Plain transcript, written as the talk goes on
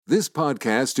This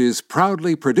podcast is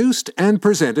proudly produced and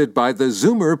presented by the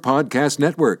Zoomer Podcast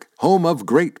Network, home of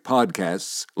great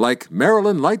podcasts like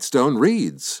Marilyn Lightstone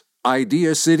Reads,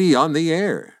 Idea City on the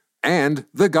Air, and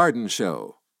The Garden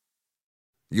Show.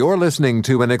 You're listening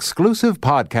to an exclusive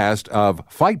podcast of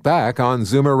Fight Back on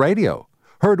Zoomer Radio,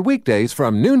 heard weekdays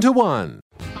from noon to 1.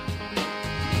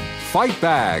 Fight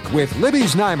Back with Libby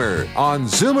Znaimer on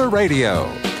Zoomer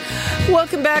Radio.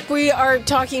 Welcome back. We are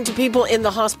talking to people in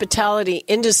the hospitality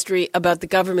industry about the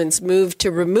government's move to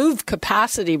remove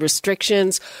capacity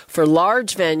restrictions for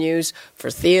large venues, for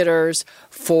theaters,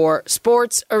 for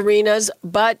sports arenas,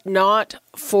 but not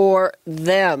for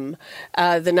them.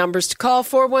 The numbers to call,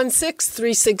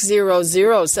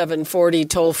 416-360-0740,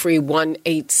 toll-free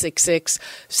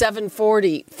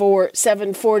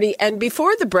 1-866-740-4740. And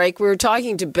before the break, we were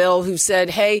talking to Bill, who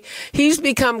said, hey, he's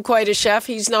become quite a chef.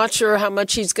 He's not sure how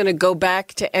much he's going to go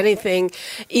back to anything,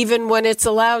 even when it's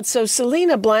allowed. So,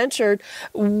 Selena Blanchard,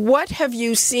 what have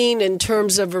you seen in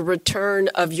terms of a return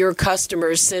of your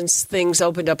customers since things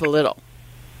opened up a little?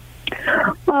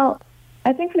 Well,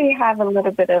 I think we have a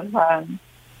little bit of an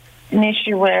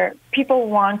issue where people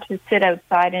want to sit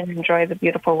outside and enjoy the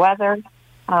beautiful weather.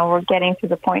 We're getting to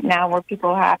the point now where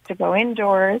people have to go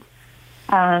indoors.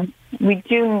 We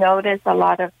do notice a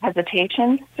lot of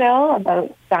hesitation still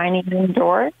about dining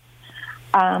indoors.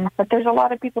 But there's a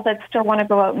lot of people that still want to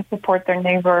go out and support their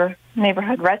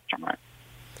neighborhood restaurants.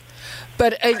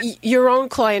 But your own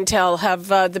clientele, have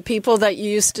the people that you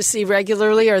used to see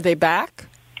regularly, are they back?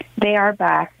 They are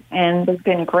back, and they've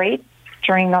been great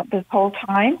during this whole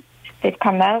time. They've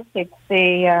come out,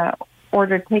 they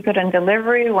ordered takeout and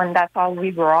delivery when that's all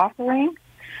we were offering.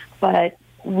 But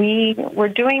we're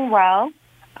doing well.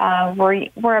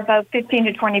 We're about 15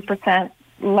 to 20%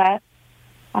 less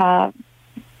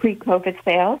pre-COVID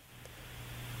sales.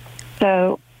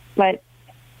 So, but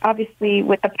obviously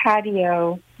with the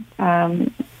patio,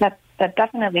 that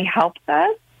definitely helps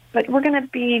us. But we're going to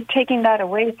be taking that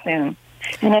away soon.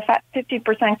 And if at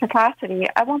 50% capacity,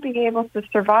 I won't be able to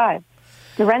survive.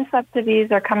 The rent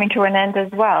subsidies are coming to an end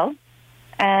as well,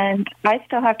 and I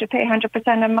still have to pay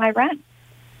 100% of my rent.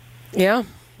 Yeah.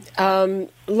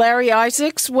 Larry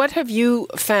Isaacs, what have you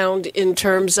found in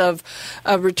terms of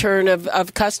a return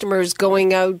of customers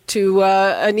going out to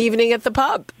an evening at the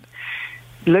pub?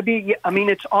 Libby, I mean,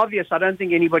 it's obvious. I don't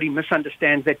think anybody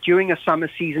misunderstands that during a summer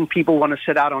season, people want to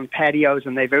sit out on patios,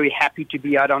 and they're very happy to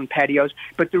be out on patios.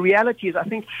 But the reality is, I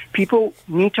think people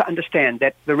need to understand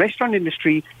that the restaurant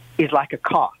industry is like a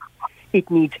car.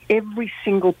 It needs every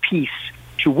single piece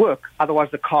to work, otherwise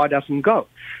the car doesn't go.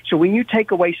 So when you take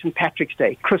away St. Patrick's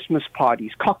Day, Christmas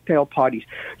parties, cocktail parties,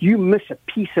 you miss a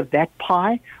piece of that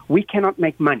pie, we cannot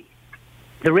make money.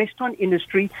 The restaurant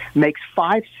industry makes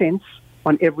 5 cents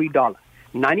on every dollar.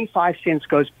 95 cents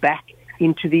goes back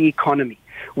into the economy.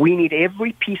 We need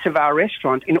every piece of our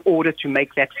restaurant in order to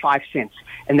make that 5 cents.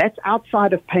 And that's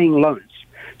outside of paying loans.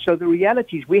 So the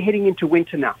reality is we're heading into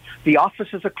winter now. The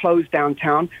offices are closed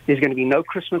downtown. There's going to be no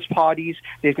Christmas parties.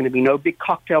 There's going to be no big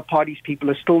cocktail parties. People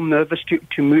are still nervous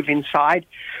to move inside.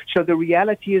 So the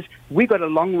reality is we've got a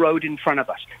long road in front of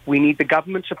us. We need the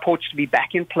government supports to be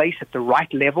back in place at the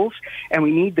right levels, and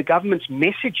we need the government's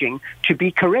messaging to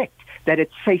be correct, that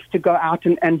it's safe to go out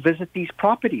and visit these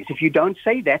properties. If you don't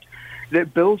say that,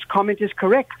 Bill's comment is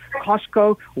correct.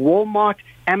 Costco, Walmart,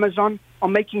 Amazon are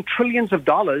making trillions of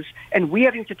dollars, and we're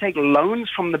having to take loans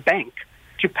from the bank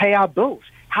to pay our bills.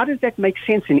 How does that make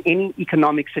sense in any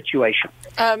economic situation?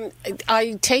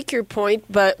 I take your point,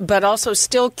 but also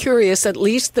still curious, at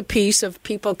least the piece of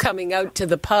people coming out to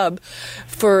the pub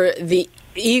for the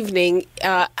evening,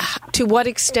 to what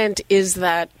extent is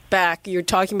that back? You're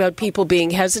talking about people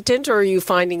being hesitant, or are you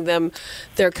finding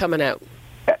they're coming out?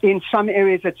 In some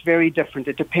areas, it's very different.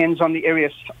 It depends on the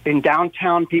areas. In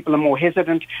downtown, people are more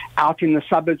hesitant. Out in the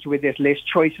suburbs where there's less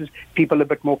choices, people are a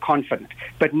bit more confident.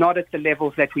 But not at the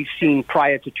levels that we've seen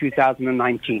prior to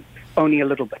 2019, only a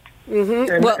little bit.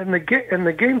 Mm-hmm. And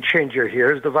the game changer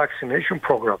here is the vaccination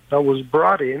program that was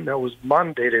brought in, that was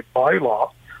mandated by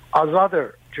law, as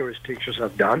other jurisdictions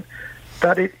have done,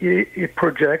 that it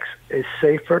projects a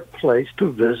safer place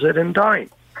to visit and dine,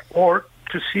 or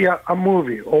to see a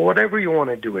movie, or whatever you want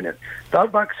to do in it.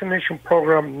 That vaccination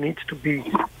program needs to be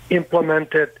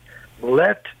implemented.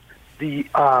 Let the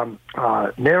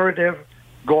narrative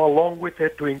go along with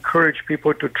it to encourage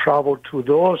people to travel to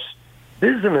those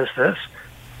businesses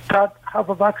that have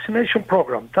a vaccination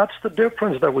program. That's the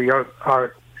difference that we are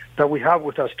that we have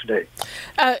with us today.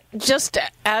 Just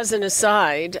as an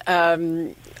aside,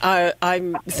 I'm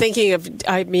thinking of,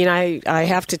 I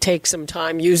have to take some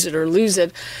time, use it or lose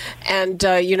it. And,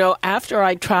 after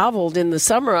I traveled in the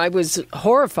summer, I was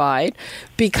horrified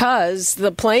because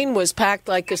the plane was packed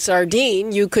like a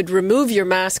sardine. You could remove your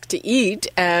mask to eat.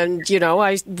 And,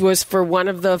 I was for one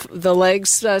of the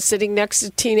legs sitting next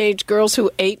to teenage girls who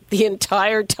ate the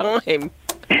entire time.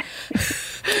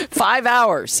 5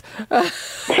 hours.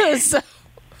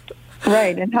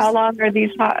 Right, and how long are these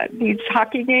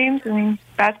hockey games and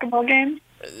basketball games?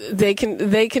 They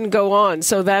can go on.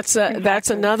 So that's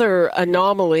another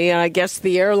anomaly. And I guess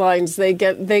the airlines they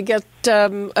get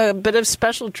a bit of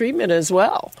special treatment as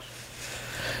well.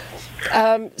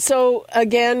 So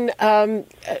again,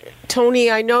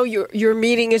 Tony, I know your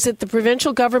meeting is it the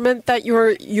provincial government that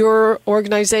your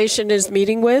organization is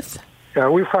meeting with? Yeah,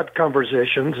 we've had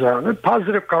conversations,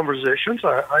 positive conversations.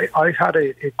 I had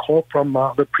a call from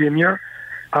the Premier.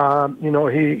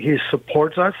 He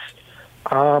supports us,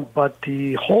 but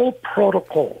the whole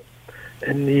protocol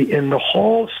and the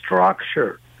whole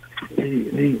structure,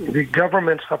 the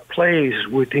governments have placed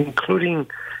with including,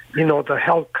 the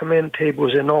health command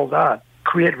tables and all that,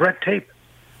 create red tape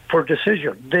for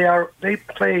decision. They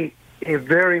play a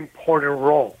very important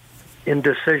role in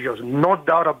decisions, no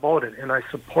doubt about it, and I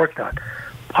support that.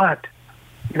 But,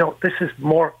 this is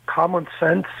more common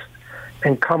sense,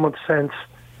 and common sense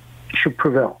should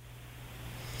prevail.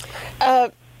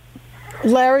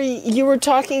 Larry, you were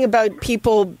talking about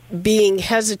people being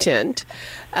hesitant,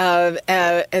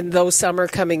 and though some are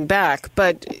coming back,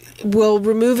 but will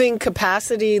removing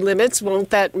capacity limits, won't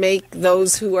that make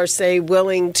those who are, say,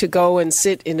 willing to go and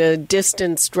sit in a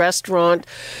distanced restaurant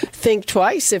think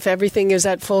twice if everything is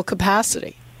at full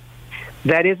capacity?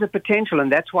 That is a potential,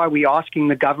 and that's why we're asking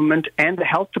the government and the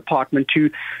health department to,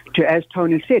 as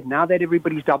Tony said, now that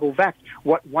everybody's double vaxxed,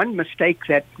 one mistake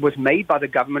that was made by the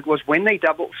government was when they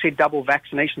said double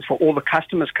vaccinations for all the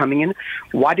customers coming in,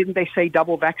 why didn't they say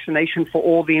double vaccination for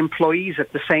all the employees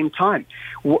at the same time?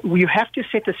 You have to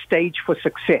set a stage for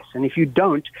success, and if you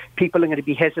don't, people are going to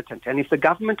be hesitant. And if the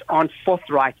government aren't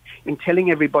forthright in telling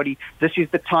everybody this is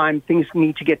the time, things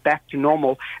need to get back to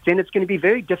normal, then it's going to be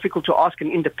very difficult to ask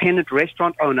an independent restaurant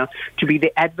owner to be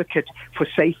the advocate for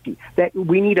safety. That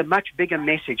we need a much bigger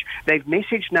message. They've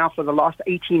messaged now for the last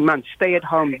 18 months, stay at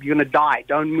home, you're going to die,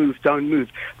 don't move.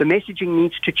 The messaging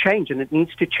needs to change, and it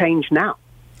needs to change now.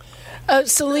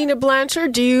 Selena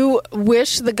Blanchard, do you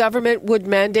wish the government would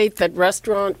mandate that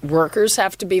restaurant workers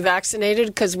have to be vaccinated?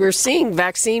 Because we're seeing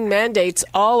vaccine mandates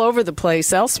all over the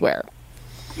place elsewhere.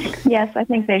 Yes, I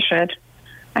think they should.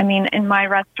 I mean, in my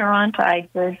restaurant, I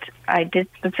did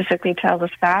specifically tell the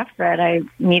staff that I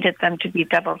needed them to be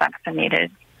double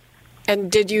vaccinated. And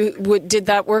did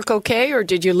that work okay, or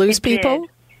did you lose people?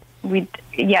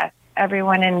 Yes,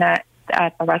 everyone at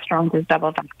the restaurant is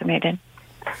double vaccinated.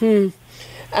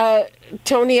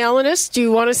 Tony Elenis, do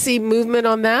you want to see movement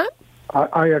on that?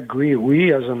 I agree.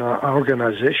 We, as an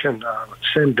organization,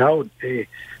 send out a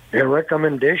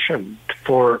recommendation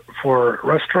for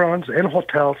restaurants and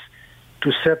hotels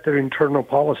to set their internal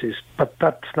policies, but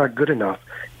that's not good enough.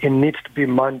 It needs to be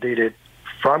mandated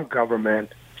from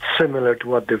government, similar to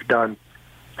what they've done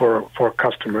for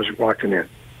customers walking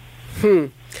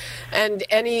in. And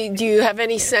do you have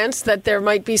any sense that there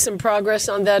might be some progress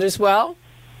on that as well?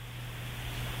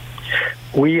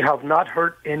 We have not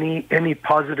heard any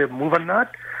positive move on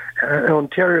that.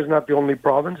 Ontario is not the only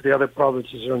province. The other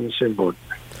provinces are in the same boat.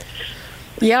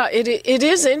 Yeah, it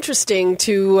is interesting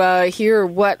to hear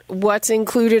what's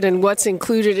included and what's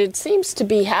included. It seems to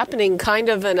be happening kind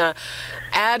of in a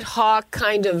ad hoc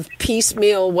kind of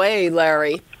piecemeal way,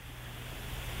 Larry.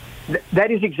 That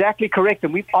is exactly correct,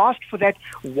 and we've asked for that.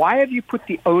 Why have you put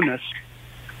the onus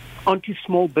onto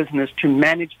small business to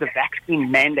manage the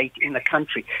vaccine mandate in the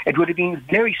country? It would have been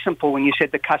very simple when you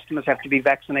said the customers have to be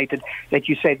vaccinated, that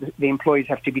you said the employees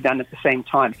have to be done at the same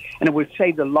time. And it would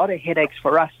save a lot of headaches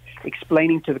for us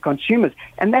explaining to the consumers.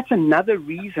 And that's another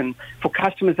reason for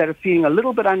customers that are feeling a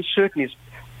little bit uncertain is,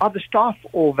 are the staff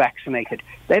all vaccinated?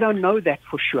 They don't know that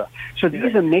for sure. So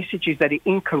these are messages that are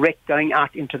incorrect going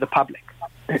out into the public.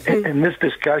 And this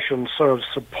discussion sort of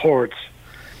supports,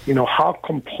 how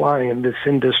compliant this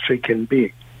industry can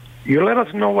be. You let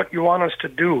us know what you want us to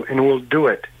do, and we'll do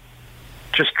it.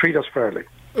 Just treat us fairly.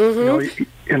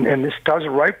 Mm-hmm. And this starts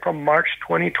right from March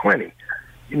 2020.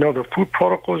 The food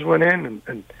protocols went in,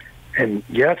 and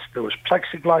yes, there was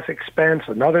plexiglass expense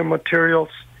and other materials.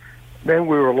 Then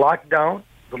we were locked down,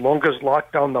 the longest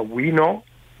lockdown that we know.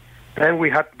 Then we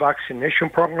had vaccination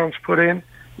programs put in.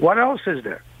 What else is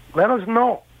there? Let us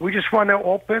know. We just want to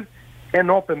open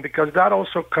and open, because that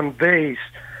also conveys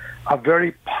a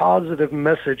very positive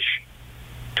message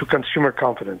to consumer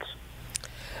confidence.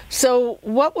 So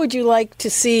what would you like to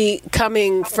see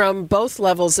coming from both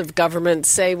levels of government,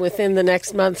 say, within the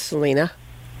next month, Selena?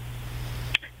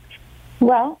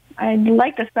 Well, I'd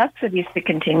like the subsidies to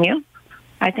continue.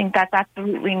 I think that's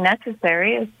absolutely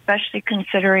necessary, especially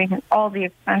considering all the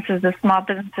expenses the small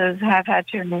businesses have had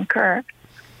to incur.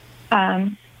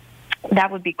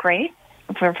 That would be great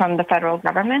from the federal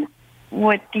government.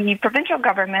 With the provincial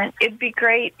government, it'd be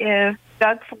great if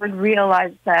Doug Ford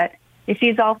realized that if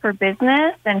he's all for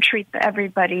business, then treats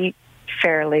everybody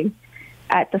fairly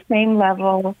at the same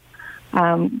level.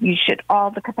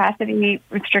 All the capacity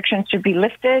restrictions should be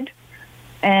lifted,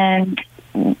 and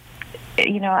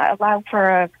allow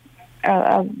for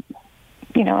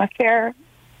a fair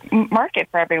market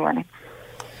for everyone.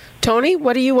 Tony,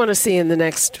 what do you want to see in the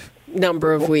next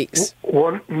number of weeks?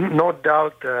 Well, no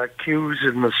doubt the cues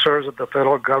and the serves of the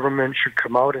federal government should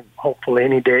come out, and hopefully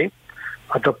any day.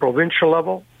 At the provincial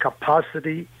level,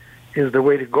 capacity is the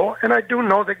way to go. And I do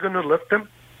know they're going to lift them,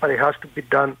 but it has to be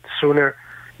done sooner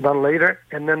than later.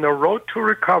 And then the road to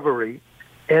recovery,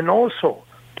 and also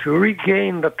to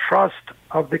regain the trust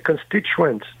of the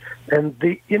constituents and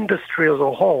the industry as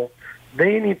a whole,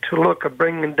 they need to look at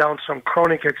bringing down some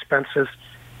chronic expenses,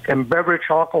 and beverage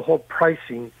alcohol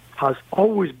pricing has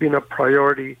always been a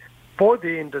priority for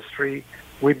the industry.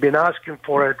 We've been asking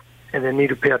for it, and they need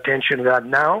to pay attention to that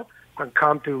now and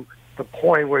come to the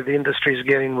point where the industry is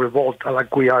getting revolted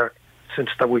like we are since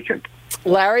the weekend.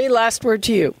 Larry, last word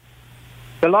to you.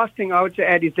 The last thing I would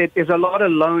add is that there's a lot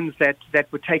of loans that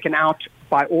were taken out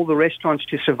by all the restaurants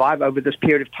to survive over this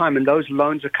period of time, and those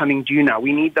loans are coming due now.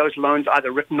 We need those loans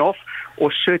either written off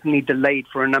or certainly delayed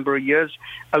for a number of years,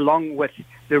 along with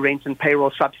the rent and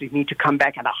payroll subsidies need to come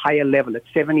back at a higher level at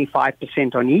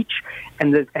 75% on each,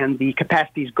 and the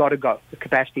capacity's got to go. The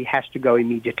capacity has to go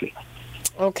immediately.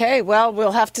 Okay, well,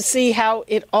 we'll have to see how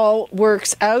it all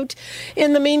works out.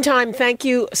 In the meantime, thank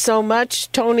you so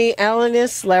much, Tony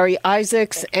Elenis, Larry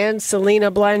Isaacs, and Selena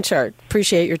Blanchard.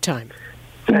 Appreciate your time.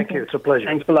 Thank you. It's a pleasure.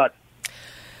 Thanks a lot.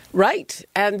 Right,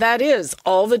 and that is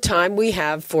all the time we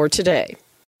have for today.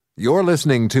 You're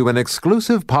listening to an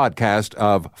exclusive podcast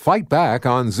of Fight Back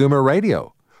on Zoomer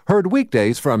Radio. Heard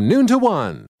weekdays from noon to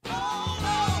 1.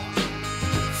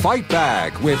 Fight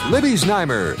Back with Libby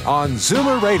Znaimer on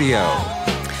Zoomer Radio.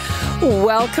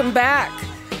 Welcome back.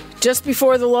 Just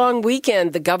before the long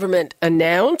weekend, the government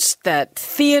announced that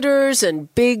theaters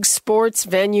and big sports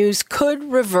venues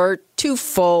could revert to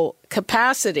full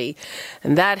capacity.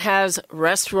 And that has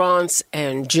restaurants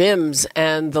and gyms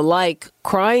and the like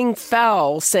crying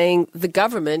foul, saying the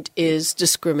government is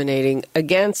discriminating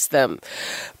against them.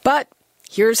 But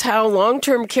here's how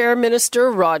Long-Term Care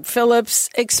Minister Rod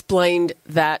Phillips explained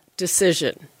that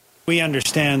decision. We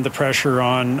understand the pressure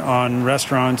on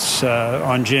restaurants,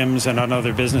 on gyms, and on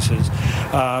other businesses.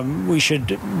 We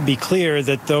should be clear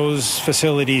that those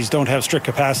facilities don't have strict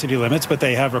capacity limits, but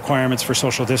they have requirements for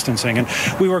social distancing. And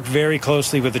we work very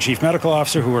closely with the Chief Medical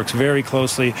Officer, who works very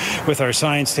closely with our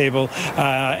science table.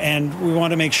 And we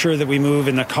want to make sure that we move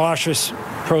in the cautious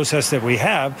process that we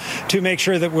have to make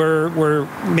sure that we're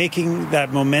making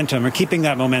that momentum or keeping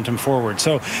that momentum forward.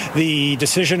 So the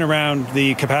decision around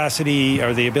the capacity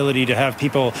or the ability to have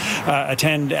people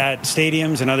attend at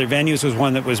stadiums and other venues was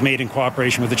one that was made in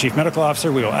cooperation with the Chief Medical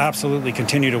Officer. We will absolutely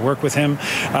continue to work with him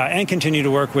and continue to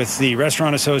work with the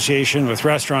Restaurant Association, with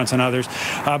restaurants and others.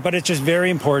 But it's just very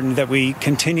important that we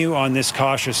continue on this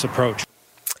cautious approach.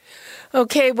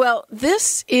 Okay, well,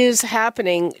 this is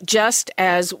happening just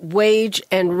as wage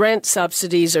and rent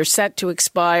subsidies are set to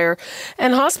expire,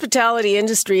 and hospitality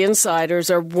industry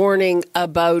insiders are warning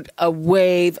about a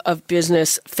wave of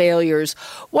business failures.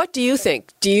 What do you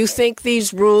think? Do you think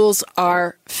these rules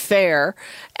are fair?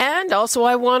 And also,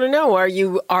 I want to know, are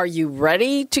you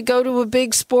ready to go to a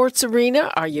big sports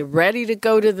arena? Are you ready to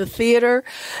go to the theater?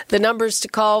 The numbers to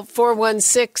call,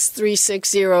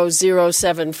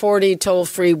 416-360-0740, toll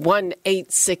free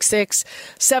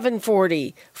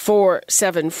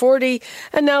 1-866-740-4740.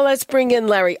 And now let's bring in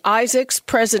Larry Isaacs,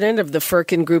 president of the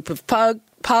Firkin Group of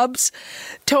Pubs,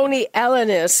 Tony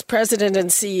Elenis, president and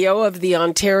CEO of the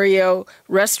Ontario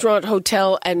Restaurant,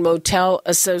 Hotel and Motel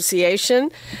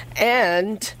Association,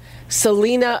 and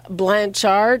Selena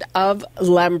Blanchard of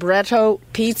Lambretto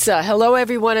Pizza. Hello,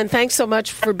 everyone, and thanks so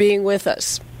much for being with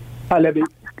us. Hi, Libby.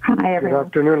 Hi, everyone. Good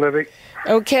afternoon, Libby.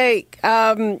 Okay,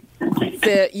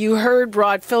 you heard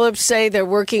Rod Phillips say they're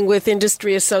working with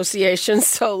industry associations,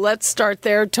 so let's start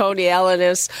there. Tony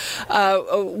Elenis,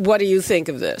 what do you think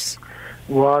of this?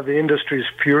 Well, the industry is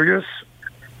furious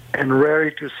and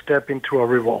ready to step into a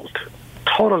revolt.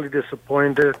 totally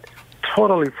disappointed,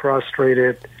 totally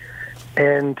frustrated,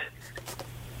 and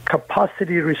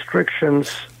capacity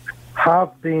restrictions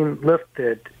have been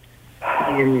lifted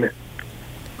in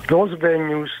those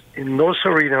venues, in those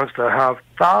arenas that have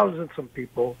thousands of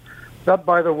people that,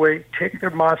 by the way, take their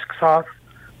masks off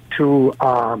to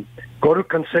go to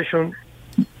concession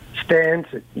stands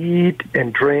and eat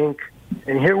and drink.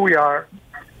 And here we are.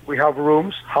 We have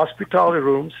rooms, hospitality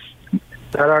rooms,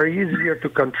 that are easier to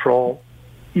control,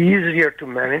 easier to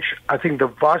manage. I think the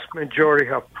vast majority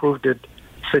have proved it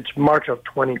since March of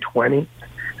 2020,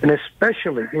 and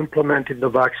especially implementing the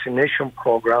vaccination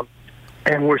program,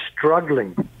 and we're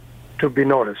struggling to be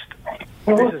noticed.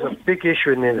 This is a big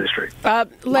issue in the industry.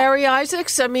 Larry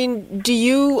Isaacs, I mean,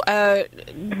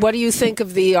 what do you think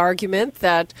of the argument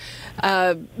that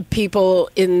people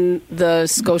in the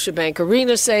Scotiabank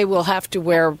Arena say will have to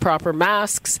wear proper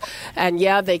masks, and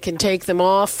they can take them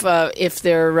off if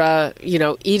they're,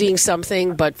 eating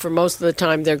something, but for most of the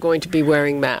time they're going to be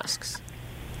wearing masks?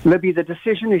 Libby, the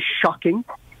decision is shocking.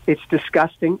 It's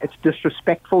disgusting. It's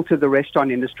disrespectful to the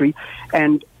restaurant industry.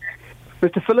 And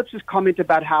Mr. Phillips' comment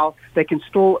about how they can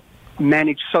still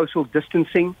manage social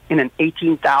distancing in an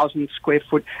 18,000 square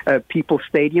foot people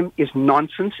stadium is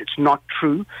nonsense. It's not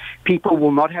true. People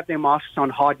will not have their masks on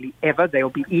hardly ever. They'll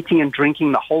be eating and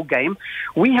drinking the whole game.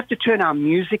 We have to turn our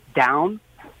music down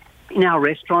in our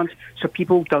restaurants so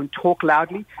people don't talk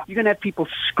loudly. You're going to have people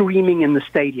screaming in the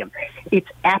stadium. It's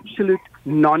absolute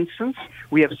nonsense.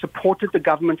 We have supported the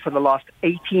government for the last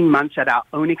 18 months at our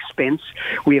own expense.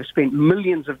 We have spent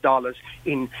millions of dollars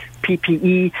in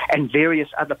PPE and various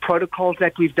other protocols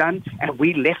that we've done, and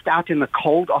we left out in the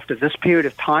cold after this period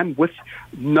of time with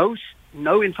no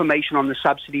information on the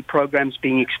subsidy programs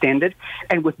being extended,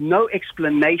 and with no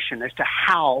explanation as to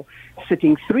how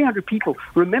sitting 300 people,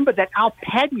 remember that our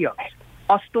patios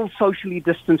are still socially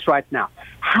distanced right now.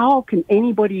 How can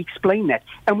anybody explain that?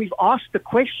 And we've asked the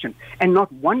question, and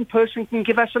not one person can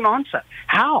give us an answer.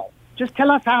 How? Just tell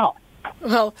us how.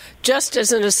 Well, just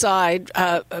as an aside,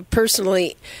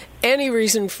 personally, any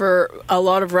reason for a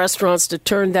lot of restaurants to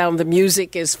turn down the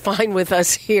music is fine with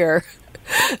us here.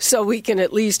 So we can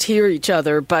at least hear each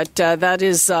other. But that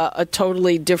is a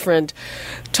totally different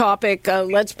topic.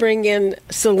 Let's bring in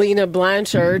Selena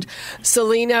Blanchard.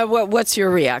 Selena, what's your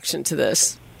reaction to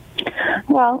this?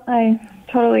 Well, I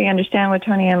totally understand what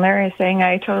Tony and Larry are saying.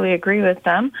 I totally agree with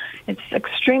them. It's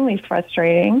extremely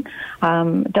frustrating.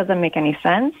 It doesn't make any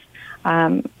sense.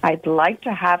 I'd like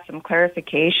to have some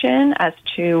clarification as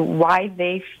to why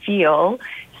they feel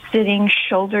sitting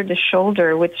shoulder to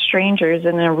shoulder with strangers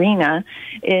in an arena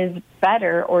is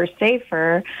better or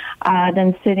safer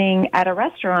than sitting at a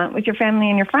restaurant with your family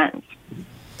and your friends.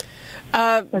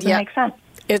 Doesn't make sense.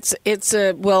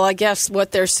 Well, I guess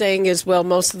what they're saying is,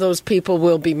 most of those people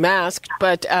will be masked,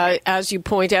 but as you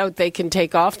point out, they can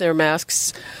take off their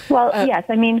masks. Well, yes.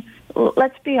 I mean,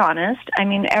 let's be honest. I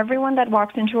mean, everyone that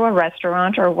walks into a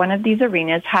restaurant or one of these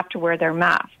arenas have to wear their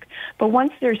mask. But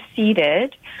once they're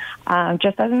seated,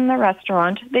 just as in the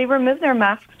restaurant, they remove their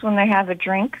masks when they have a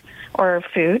drink or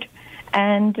food,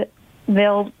 and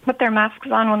they'll put their masks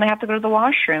on when they have to go to the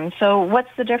washroom. So what's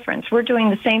the difference? We're doing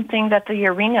the same thing that the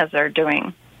arenas are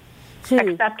doing,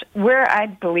 except we're, I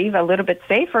believe, a little bit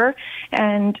safer.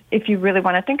 And if you really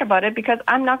want to think about it, because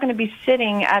I'm not going to be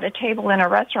sitting at a table in a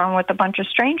restaurant with a bunch of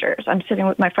strangers. I'm sitting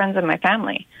with my friends and my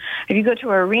family. If you go to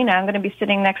an arena, I'm going to be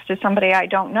sitting next to somebody I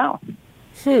don't know.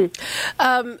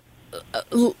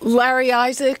 Larry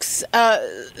Isaacs,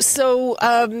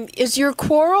 is your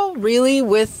quarrel really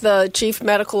with the Chief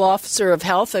Medical Officer of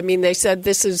Health? I mean, they said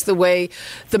this is the way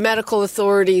the medical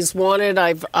authorities want it.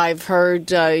 I've heard,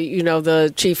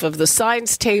 the Chief of the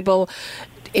Science Table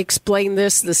explain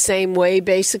this the same way,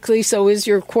 basically. So is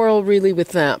your quarrel really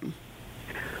with them?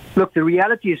 Look, the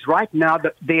reality is right now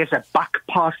that there's a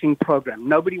buck-passing program.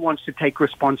 Nobody wants to take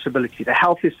responsibility. The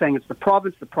health is saying it's the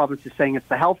province is saying it's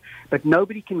the health, but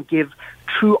nobody can give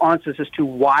true answers as to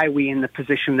why we're in the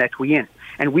position that we're in.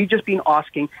 And we've just been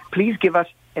asking, please give us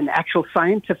an actual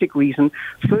scientific reason.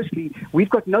 Firstly, we've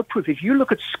got no proof. If you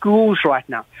look at schools right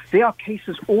now, there are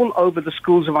cases all over the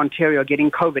schools of Ontario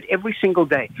getting COVID every single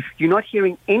day. You're not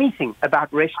hearing anything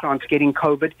about restaurants getting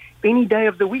COVID any day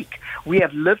of the week. We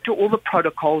have lived to all the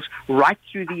protocols right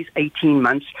through these 18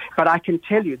 months, but I can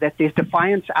tell you that there's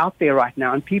defiance out there right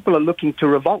now, and people are looking to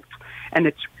revolt. And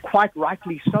it's quite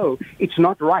rightly so. It's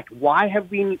not right. Why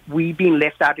have we been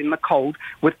left out in the cold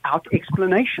without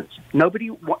explanations?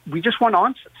 We just want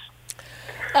answers.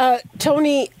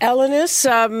 Tony Elenis,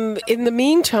 in the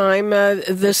meantime,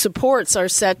 the supports are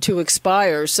set to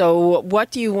expire. So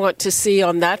what do you want to see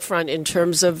on that front in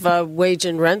terms of wage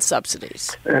and rent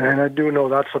subsidies? And I do know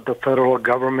that's what the federal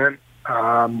government,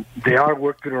 they are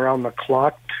working around the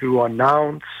clock to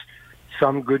announce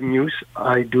some good news.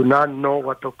 I do not know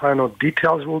what the final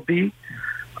details will be,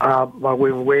 but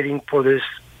we're waiting for this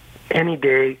any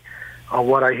day.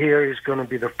 What I hear is going to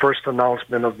be the first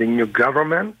announcement of the new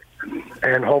government,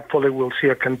 and hopefully we'll see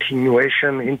a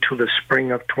continuation into the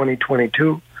spring of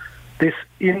 2022. This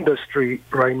industry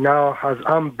right now has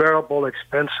unbearable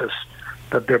expenses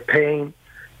that they're paying.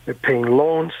 They're paying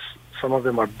loans. Some of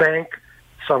them are bank,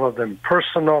 some of them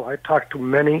personal. I talked to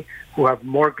many who have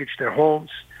mortgaged their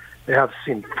homes. They have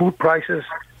seen food prices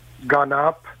gone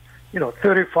up.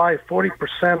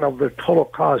 35-40% of their total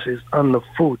cost is on the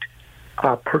food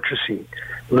purchasing.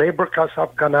 Labor costs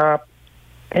have gone up,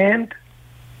 and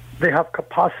they have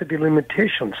capacity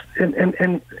limitations.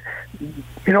 And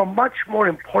much more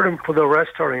important for the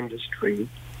restaurant industry,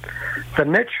 the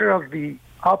nature of the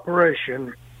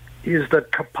operation is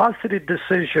that capacity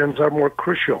decisions are more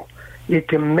crucial. It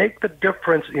can make the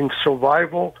difference in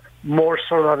survival more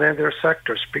so than other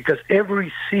sectors, because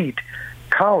every seat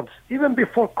counts. Even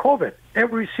before COVID,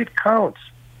 every seat counts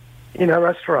in a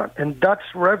restaurant, and that's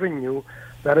revenue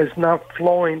that is now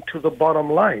flowing to the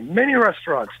bottom line. Many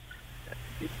restaurants,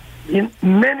 in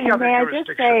many other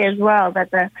jurisdictions. May I just say as well that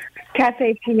the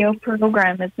Cafe PO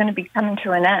program is going to be coming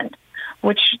to an end,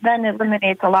 which then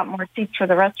eliminates a lot more seats for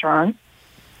the restaurants,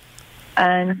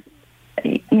 and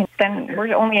then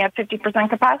we're only at 50%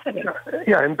 capacity.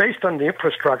 Yeah, and based on the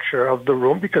infrastructure of the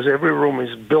room, because every room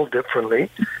is built differently,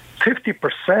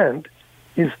 50%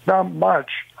 is not much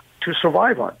to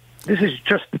survive on. This is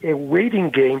just a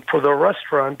waiting game for the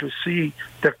restaurant to see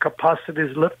their capacity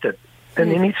is lifted,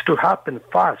 and it needs to happen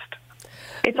fast.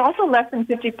 It's also less than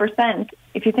 50%,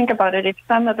 if you think about it, if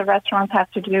some of the restaurants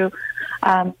have to do,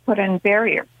 put in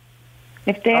barrier.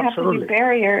 If they have to do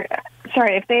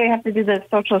if they have to do the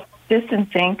social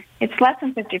distancing, it's less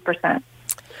than 50%.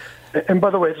 And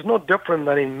by the way, it's no different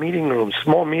than in meeting rooms,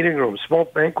 small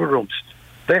banquet rooms.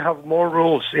 They have more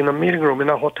rules in a meeting room, in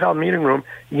a hotel meeting room,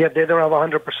 yet they don't have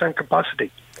 100%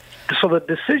 capacity. So the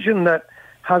decision that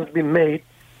has been made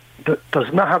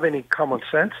does not have any common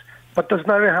sense, but does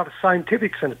not even have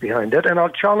scientific sense behind it. And I'll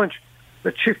challenge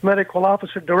the chief medical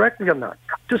officer directly on that.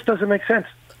 It just doesn't make sense.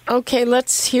 Okay,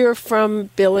 let's hear from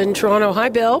Bill in Toronto. Hi,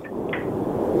 Bill.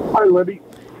 Hi, Libby.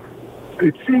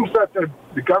 It seems that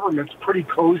the government's pretty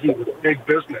cozy with big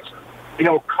business.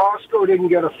 Costco didn't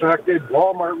get affected,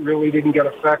 Walmart really didn't get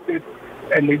affected,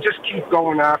 and they just keep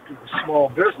going after the small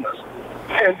business.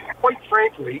 And quite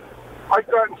frankly, I've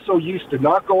gotten so used to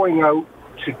not going out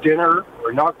to dinner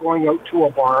or not going out to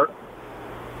a bar.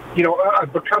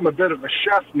 I've become a bit of a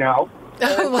chef now.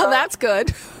 Well, that's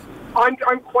good.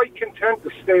 I'm quite content to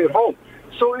stay at home.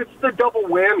 So it's the double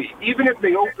whammy. Even if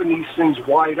they open these things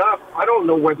wide up, I don't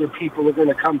know whether people are going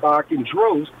to come back in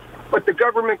droves, but the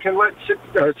government can let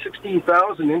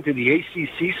 16,000 into the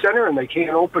ACC Centre and they can't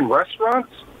open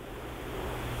restaurants?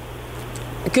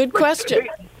 Good question.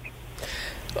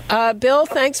 Bill,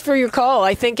 thanks for your call.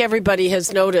 I think everybody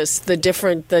has noticed the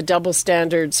double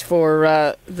standards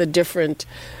for the different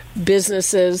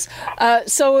businesses.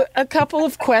 So a couple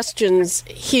of questions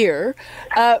here.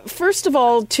 First of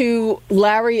all, to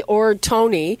Larry or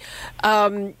Tony,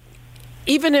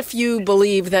 even if you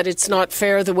believe that it's not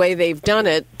fair the way they've done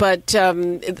it, but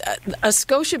a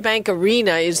Scotiabank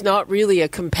Arena is not really a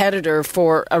competitor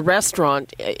for a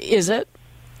restaurant, is it?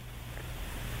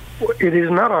 It is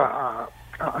not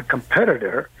a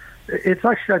competitor. It's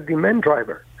actually a demand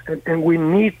driver. And we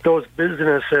need those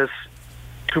businesses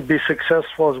to be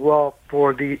successful as well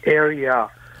for the area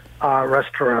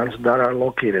restaurants that are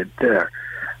located there.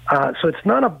 So it's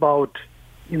not about,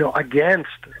 against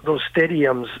those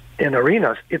stadiums and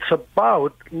arenas. It's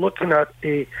about looking at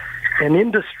an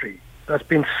industry that's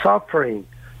been suffering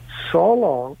so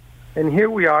long, and here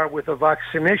we are with a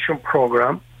vaccination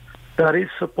program that is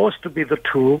supposed to be the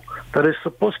tool, that is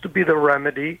supposed to be the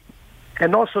remedy,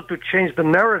 and also to change the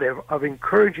narrative of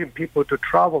encouraging people to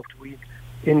travel to eat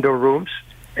indoor rooms,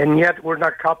 and yet we're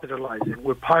not capitalizing,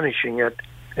 we're punishing it,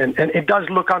 and it does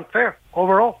look unfair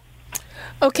overall.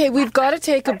 Okay, we've got to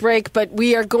take a break, but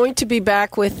we are going to be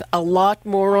back with a lot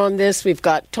more on this. We've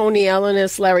got Tony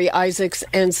Elenis, Larry Isaacs,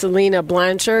 and Selena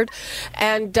Blanchard,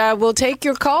 and we'll take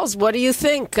your calls. What do you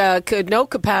think? Could no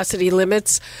capacity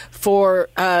limits for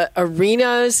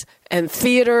arenas and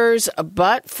theaters,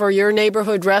 but for your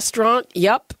neighborhood restaurant?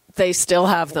 Yep, they still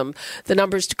have them. The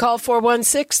numbers to call,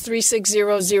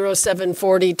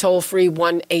 416-360-0740, toll free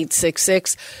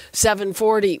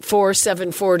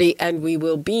 1-866-740-4740, and we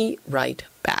will be right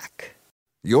back.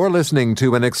 You're listening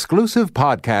to an exclusive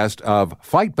podcast of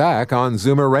Fight Back on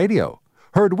Zoomer Radio.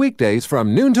 Heard weekdays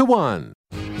from noon to 1.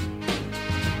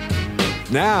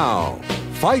 Now,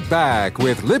 Fight Back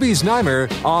with Libby Znaimer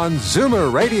on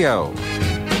Zoomer Radio.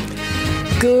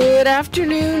 Good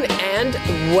afternoon and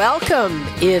welcome.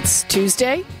 It's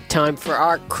Tuesday, time for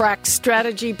our crack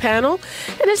strategy panel.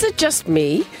 And is it just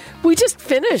me? We just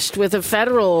finished with a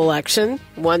federal election,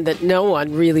 one that no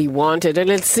one really wanted, and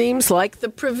it seems like the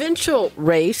provincial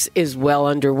race is well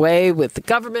underway with the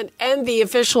government and the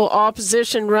official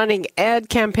opposition running ad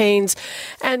campaigns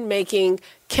and making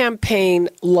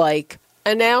campaign-like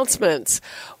announcements.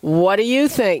 What do you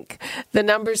think? The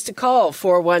numbers to call,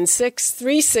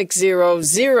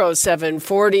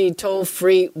 416-360-0740, toll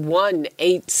free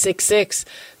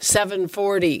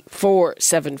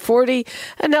 1-866-740-4740.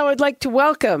 And now I'd like to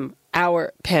welcome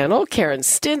our panel, Karen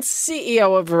Stintz,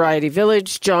 CEO of Variety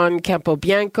Village, John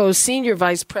Capobianco, Senior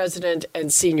Vice President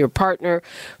and Senior Partner,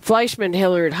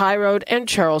 FleishmanHillard HighRoad, and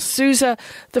Charles Sousa,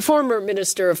 the former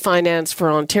Minister of Finance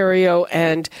for Ontario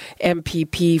and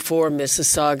MPP for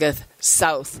Mississauga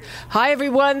South. Hi,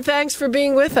 everyone. Thanks for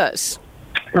being with us.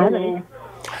 Hello.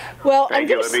 Well, Thank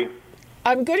you, Libby.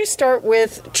 I'm going to start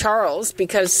with Charles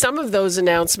because some of those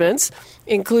announcements,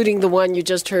 including the one you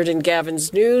just heard in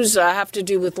Gavin's news, have to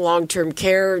do with long-term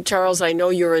care. Charles, I know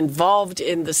you're involved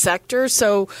in the sector,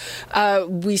 so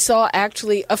we saw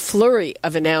actually a flurry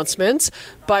of announcements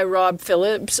by Rob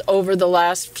Phillips over the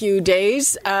last few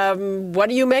days. What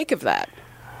do you make of that?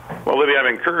 Well, Libby, I'm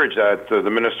encouraged that the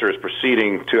minister is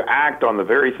proceeding to act on the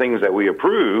very things that we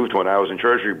approved when I was in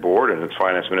Treasury Board and as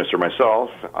Finance Minister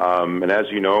myself. And as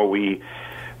you know, we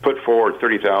put forward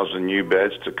 30,000 new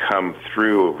beds to come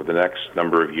through over the next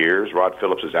number of years. Rod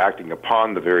Phillips is acting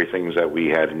upon the very things that we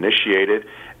had initiated,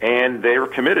 and they were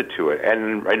committed to it,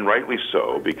 and rightly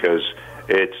so, because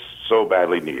it's so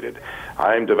badly needed.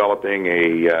 I'm developing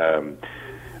a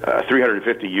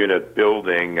 350-unit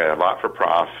building,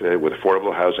 lot-for-profit, with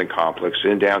affordable housing complex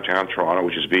in downtown Toronto,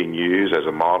 which is being used as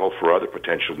a model for other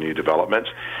potential new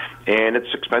developments. And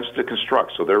it's expensive to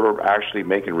construct, so they're actually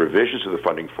making revisions to the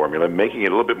funding formula, making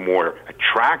it a little bit more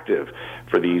attractive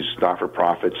for these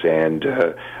not-for-profits and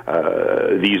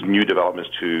these new developments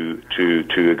to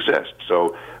exist.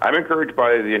 So I'm encouraged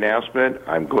by the announcement.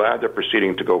 I'm glad they're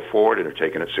proceeding to go forward and are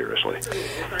taking it seriously.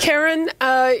 Karen,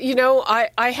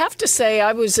 I have to say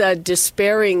I was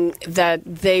despairing that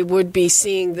they would be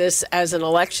seeing this as an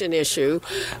election issue,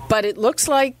 but it looks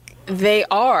like they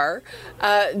are.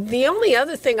 The only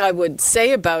other thing I would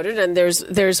say about it, and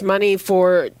there's money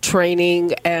for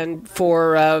training and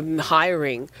for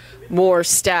hiring more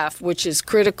staff, which is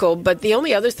critical. But the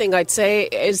only other thing I'd say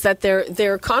is that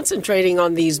they're concentrating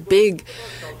on these big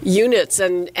units,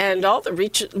 and all the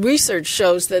research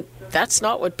shows that that's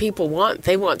not what people want.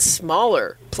 They want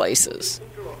smaller places.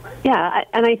 Yeah,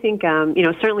 and I think,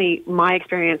 certainly my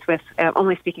experience with,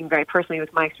 only speaking very personally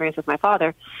with my experience with my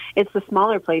father, it's the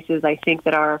smaller places, I think,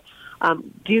 that are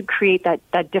do create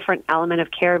that different element of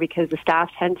care because the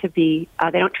staff tend to be,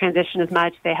 they don't transition as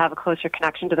much, they have a closer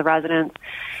connection to the residents,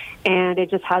 and it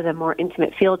just has a more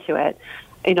intimate feel to it.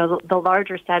 The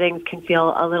larger settings can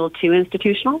feel a little too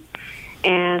institutional,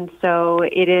 and so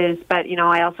it is, but,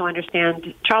 I also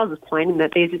understand Charles's point in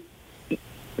that these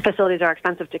facilities are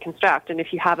expensive to construct, and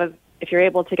if you're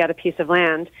able to get a piece of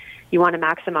land, you want to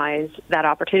maximize that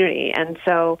opportunity. And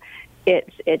so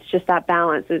it's just that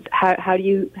balance is how do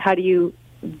you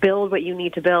build what you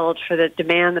need to build for the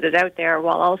demand that is out there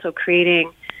while also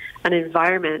creating an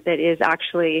environment that is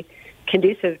actually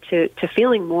conducive to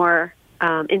feeling more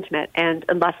intimate and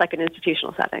less like an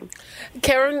institutional setting.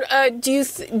 Karen, do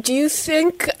you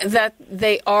think that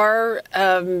they are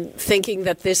thinking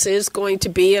that this is going to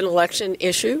be an election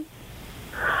issue?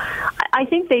 I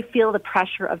think they feel the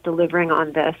pressure of delivering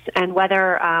on this, and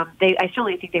whether I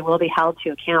certainly think they will be held to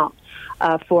account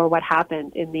for what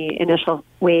happened in the initial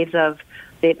waves of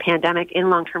the pandemic in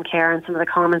long-term care and some of the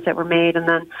comments that were made, and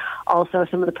then also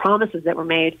some of the promises that were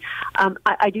made.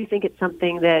 I do think it's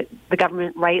something that the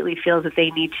government rightly feels that they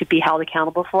need to be held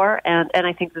accountable for, and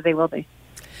I think that they will be.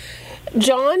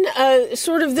 John,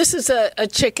 this is a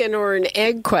chicken or an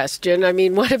egg question. I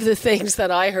mean, one of the things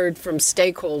that I heard from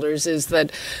stakeholders is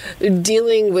that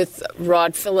dealing with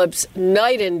Rod Phillips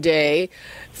night and day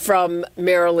from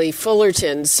Marilee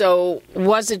Fullerton. So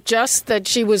was it just that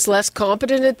she was less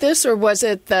competent at this, or was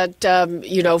it that,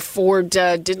 Ford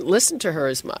didn't listen to her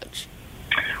as much?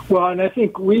 Well, and I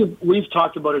think we've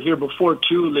talked about it here before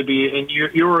too, Libby. And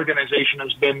your organization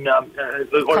has been,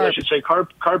 or I should say,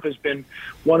 CARP has been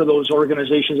one of those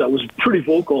organizations that was pretty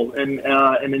vocal in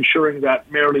ensuring that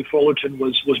Marilee Fullerton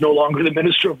was no longer the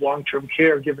Minister of Long-Term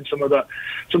Care, given some of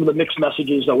the mixed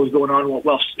messages that was going on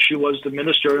while she was the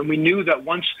minister. And we knew that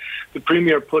once the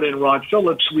Premier put in Rod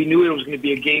Phillips, we knew it was going to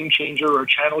be a game changer or a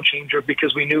channel changer,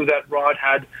 because we knew that Rod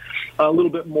had a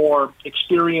little bit more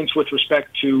experience with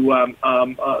respect to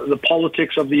the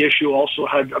politics of the issue, also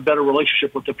had a better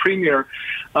relationship with the Premier,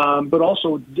 but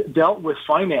also dealt with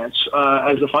finance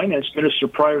as the finance minister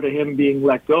prior to him being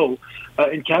let go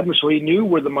in Cabinet. So he knew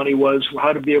where the money was,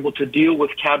 how to be able to deal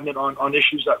with Cabinet on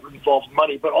issues that involved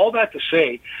money. But all that to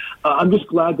say, I'm just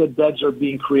glad that beds are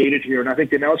being created here. And I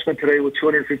think the announcement today with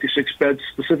 256 beds,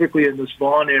 specifically in this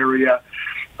Vaughan area,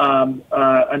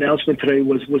 announcement today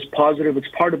was positive. It's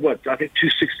part of what I think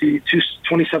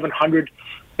 2,700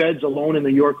 beds alone in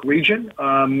the York region,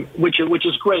 which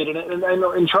is great.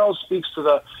 And Charles speaks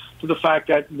to the fact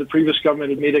that the previous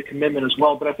government had made a commitment as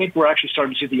well. But I think we're actually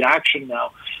starting to see the action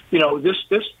now. You know, this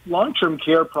long-term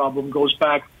care problem goes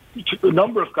back to a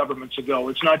number of governments ago.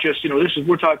 It's not just,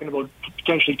 we're talking about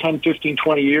potentially 10, 15,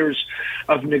 20 years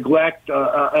of neglect.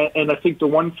 And I think the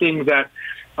one thing that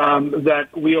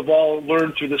we have all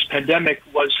learned through this pandemic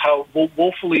was how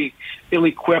woefully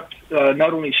ill-equipped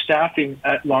not only staffing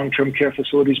at long-term care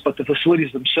facilities, but the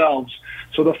facilities themselves.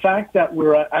 So the fact that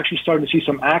we're actually starting to see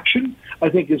some action, I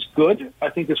think is good. I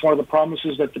think it's one of the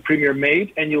promises that the Premier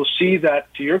made, and you'll see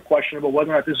that, to your question about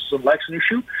whether or not this is an election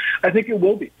issue, I think it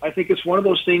will be. I think it's one of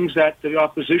those things that the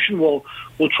opposition will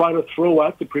try to throw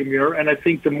at the Premier, and I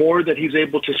think the more that he's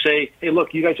able to say, hey,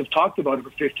 look, you guys have talked about it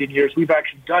for 15 years, we've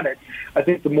actually done it, I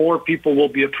think the more people will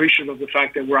be appreciative of the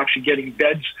fact that we're actually getting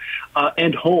beds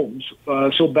and homes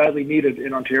so badly needed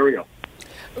in Ontario.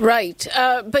 Right.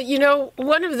 But,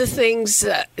 one of the things,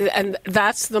 and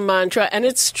that's the mantra, and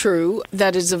it's true,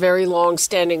 that is a very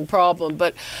long-standing problem.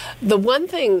 But the one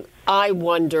thing I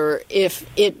wonder if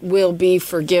it will be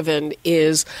forgiven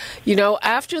is,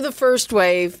 after the first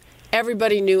wave,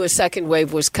 everybody knew a second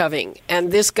wave was coming.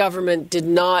 And this government did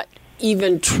not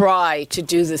even try to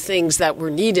do the things that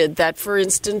were needed that, for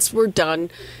instance, were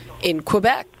done in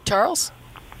Quebec. Charles?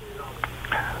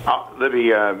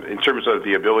 Libby, in terms of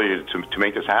the ability to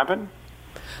make this happen?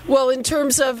 Well, in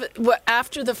terms of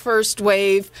after the first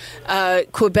wave,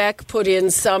 Quebec put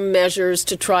in some measures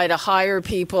to try to hire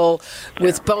people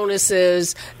with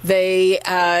bonuses. They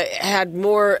had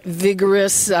more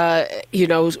vigorous,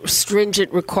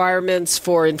 stringent requirements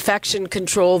for infection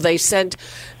control. They sent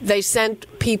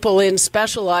people in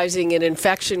specializing in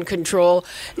infection control.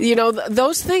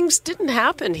 Those things didn't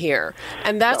happen here,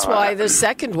 and that's why the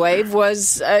second wave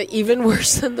was even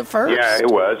worse than the first. Yeah, it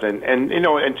was,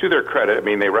 and to their credit, I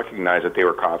mean, they recognized that they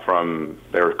were caught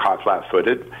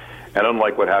flat-footed, and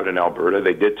unlike what happened in Alberta,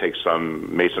 they did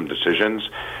made some decisions.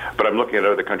 But I'm looking at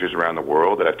other countries around the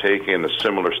world that have taken the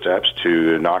similar steps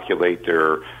to inoculate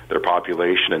their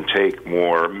population and take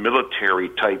more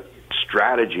military-type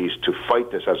strategies to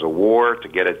fight this as a war, to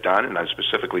get it done. And I'm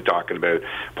specifically talking about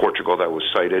Portugal, that was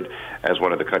cited as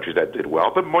one of the countries that did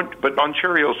well. But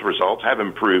Ontario's results have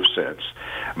improved since.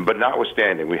 But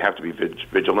notwithstanding, we have to be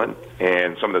vigilant,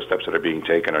 and some of the steps that are being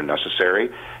taken are necessary.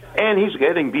 And he's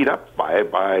getting beat up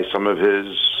by some of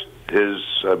his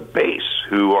base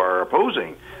who are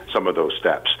opposing some of those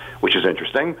steps, which is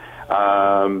interesting.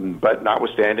 But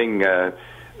notwithstanding,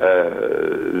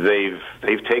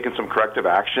 they've taken some corrective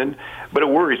action, but it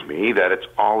worries me that it's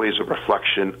always a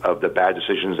reflection of the bad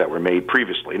decisions that were made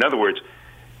previously. In other words,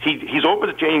 he's open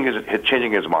to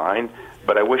changing his mind,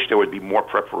 but I wish there would be more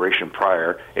preparation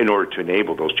prior in order to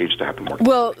enable those changes to happen more quickly.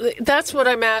 Well, that's what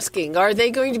I'm asking. Are they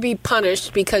going to be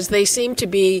punished because they seem to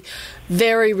be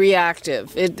very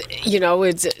reactive? They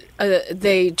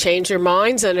change their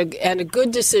minds and a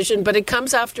good decision, but it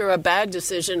comes after a bad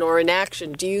decision or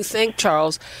inaction. Do you think,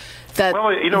 Charles, that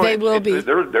they will be?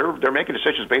 They're making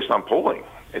decisions based on polling,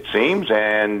 it seems,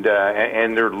 and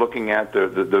they're looking at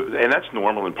the and that's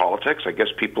normal in politics. I guess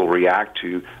people react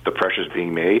to the pressures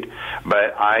being made,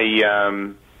 but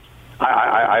I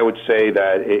would say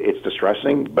that it's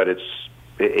distressing, but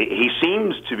he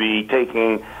seems to be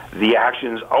taking the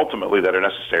actions ultimately that are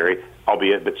necessary,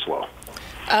 albeit a bit slow.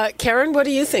 Karen, what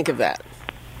do you think of that?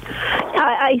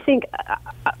 I think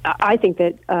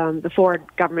that the Ford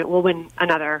government will win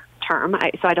another term.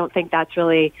 So I don't think that's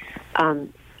really. I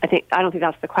don't think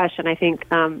that's the question. I think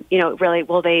really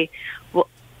will they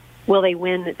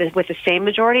win with the same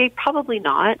majority? Probably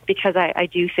not, because I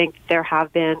do think there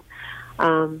have been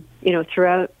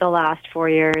throughout the last 4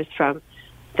 years, from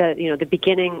the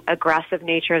beginning aggressive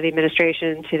nature of the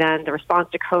administration to then the response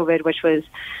to COVID, which was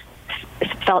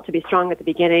felt to be strong at the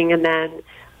beginning, and then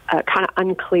kind of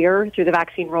unclear through the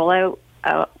vaccine rollout.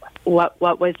 What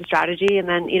was the strategy? And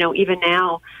then, even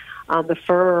now, the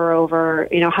furor over,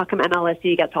 how come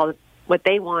MLSE gets all what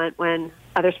they want when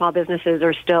other small businesses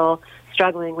are still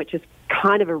struggling, which is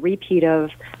kind of a repeat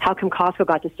of how come Costco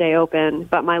got to stay open,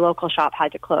 but my local shop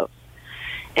had to close.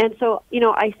 And so,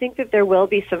 I think that there will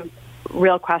be some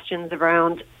real questions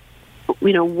around,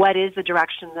 what is the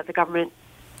direction that the government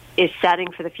is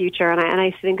setting for the future. And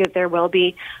I think that there will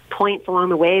be points along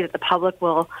the way that the public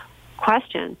will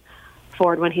question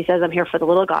Ford when he says, I'm here for the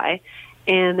little guy.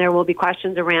 And there will be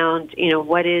questions around,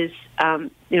 what is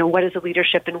the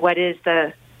leadership and what is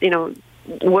the,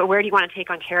 where do you want to take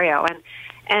Ontario?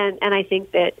 And I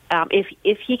think that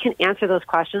if he can answer those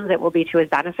questions, it will be to his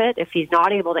benefit. If he's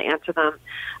not able to answer them,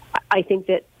 I think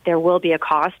that there will be a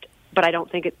cost, but I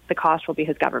don't think the cost will be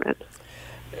his government.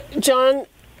 John,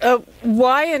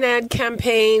 why an ad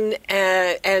campaign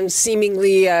and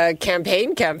seemingly a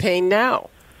campaign now?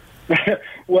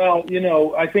 Well,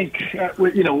 I think,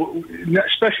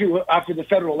 especially after the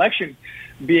federal election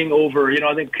being over,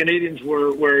 I think Canadians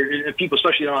were people,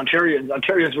 especially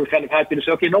Ontarians were kind of happy to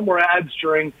say, okay, no more ads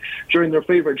during their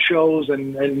favorite shows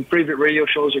and favorite radio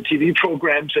shows or TV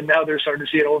programs, and now they're starting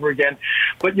to see it over again.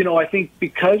 But, I think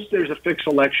because there's a fixed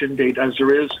election date, as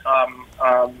there is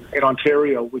in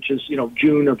Ontario, which is,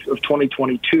 June of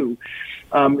 2022,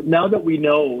 now that we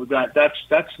know that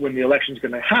that's when the election is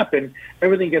going to happen,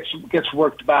 everything gets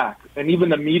worked back, and even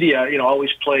the media, always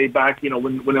play back,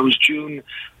 when it was June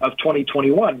of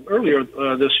 2021. Earlier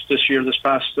this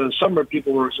past summer,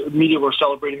 media were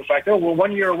celebrating the fact that we're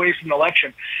 1 year away from the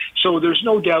election. So there's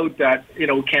no doubt that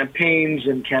campaigns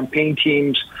and campaign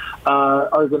teams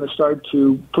are going to start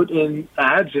to put in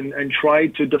ads and try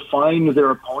to define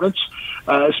their opponents,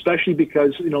 especially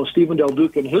because Stephen Del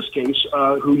Duca in his case,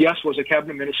 who was a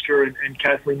cabinet minister in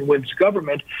Kathleen Wynne's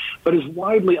government, but is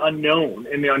widely unknown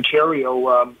in the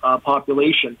Ontario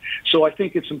population. So I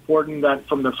think it's important that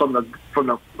from the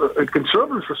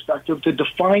Conservative perspective to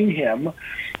define him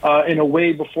in a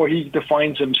way before he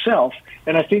defines himself.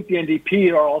 And I think the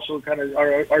NDP are also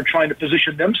are trying to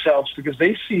position themselves because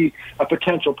they see a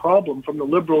potential problem from the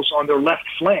Liberals on their left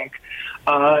flank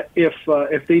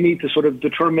if they need to sort of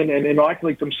determine and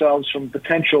inoculate themselves from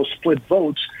potential split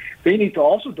votes. They need to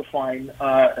also define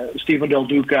Stephen Del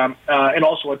Duca and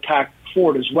also attack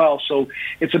Ford as well. So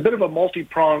it's a bit of a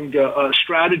multi-pronged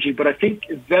strategy, but I think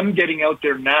them getting out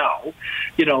there now,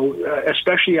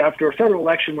 especially after a federal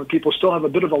election when people still have a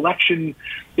bit of election,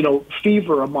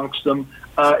 fever amongst them,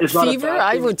 is not fever.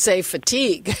 I would say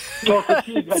fatigue. Well,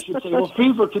 fatigue, I should say. Well,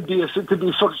 fever could be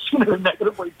sort of seen in a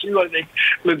negative way too, I think,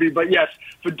 Libby. But yes,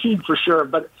 fatigue for sure.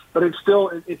 But it's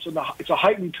still it's a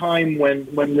heightened time when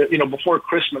before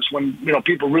Christmas when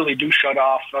people really do shut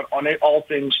off on all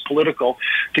things political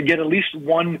to get at least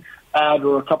one ad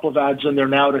or a couple of ads in there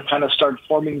now to kind of start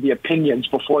forming the opinions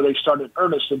before they start in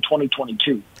earnest in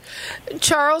 2022.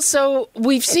 Charles, so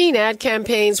we've seen ad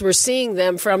campaigns. We're seeing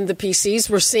them from the PCs.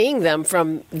 We're seeing them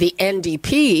from the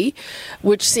NDP,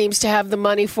 which seems to have the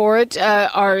money for it.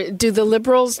 Do the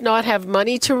Liberals not have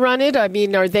money to run it? I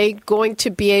mean, are they going to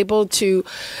be able to,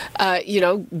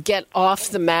 get off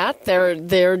the mat?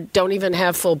 They don't even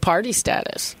have full party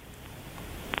status.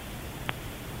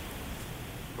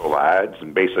 Ads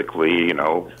and basically,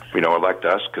 elect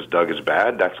us because Doug is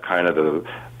bad. That's kind of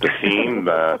the theme.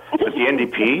 But the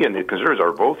NDP and the Conservatives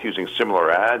are both using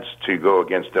similar ads to go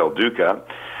against Del Duca.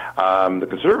 The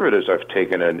Conservatives have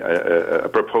taken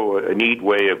a neat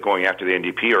way of going after the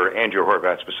NDP or Andrew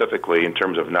Horwath specifically in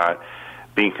terms of not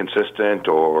being consistent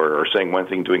or saying one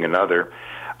thing, doing another.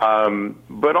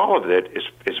 But all of it is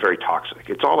very toxic.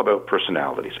 It's all about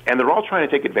personalities. And they're all trying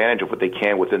to take advantage of what they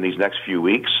can within these next few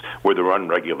weeks where they're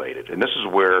unregulated. And this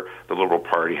is where the Liberal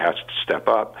Party has to step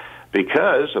up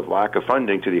because of lack of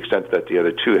funding to the extent that the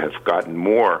other two have gotten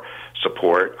more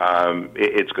support.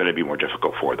 It's going to be more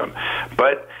difficult for them.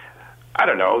 But I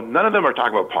don't know. None of them are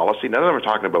talking about policy. None of them are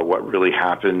talking about what really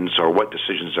happens or what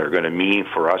decisions are going to mean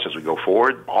for us as we go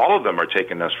forward. All of them are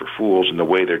taking us for fools in the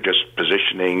way they're just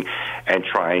positioning and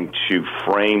trying to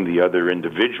frame the other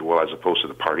individual as opposed to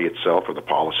the party itself or the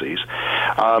policies.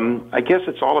 I guess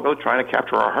it's all about trying to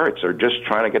capture our hearts. They're just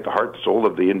trying to get the heart and soul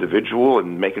of the individual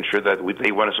and making sure that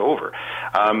they win us over.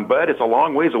 But it's a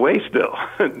long ways away still.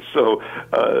 So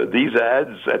these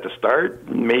ads at the start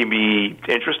may be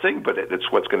interesting, but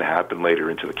it's what's going to happen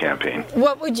later into the campaign.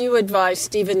 What would you advise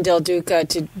Stephen Del Duca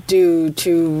to do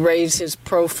to raise his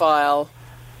profile?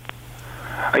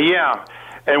 Yeah.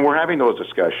 And we're having those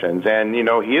discussions, and, you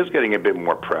know, he is getting a bit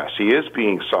more press. He is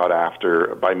being sought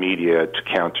after by media to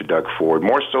counter Doug Ford,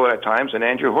 more so at times than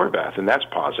Andrew Horwath, and that's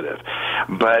positive.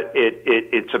 But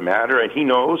it's a matter, and he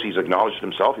knows, he's acknowledged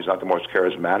himself, he's not the most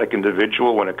charismatic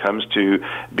individual when it comes to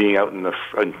being out in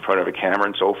front of a camera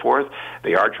and so forth.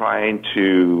 They are trying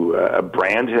to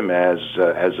brand him as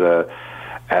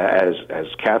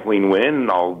Kathleen Wynne,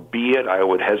 albeit I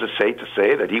would hesitate to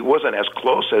say that he wasn't as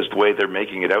close as the way they're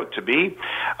making it out to be.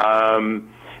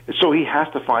 So he has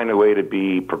to find a way to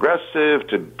be progressive,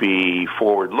 to be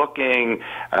forward-looking,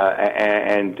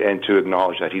 and to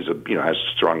acknowledge that he's has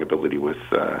strong ability with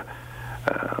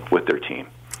their team.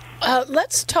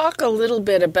 Let's talk a little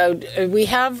bit about, we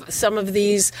have some of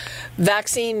these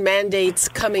vaccine mandates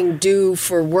coming due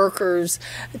for workers.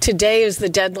 Today is the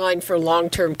deadline for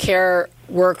long-term care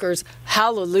workers.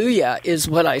 Hallelujah is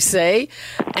what I say.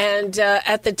 And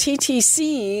at the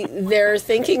TTC, they're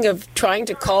thinking of trying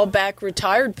to call back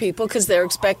retired people because they're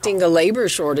expecting a labor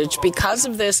shortage because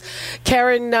of this.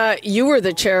 Karen, you were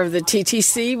the chair of the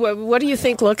TTC. What do you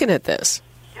think looking at this?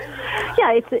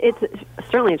 Yeah, it's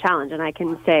certainly a challenge, and I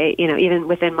can say, even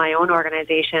within my own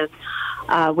organization,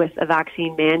 with a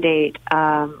vaccine mandate,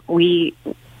 we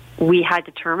had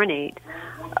to terminate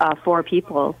 4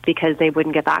 people because they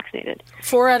wouldn't get vaccinated.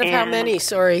 4 out of how many?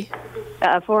 Sorry,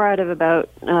 4 out of about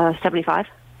 75.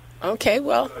 Okay,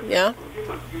 well, yeah.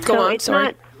 Go on. It's sorry.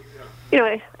 Not,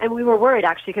 and we were worried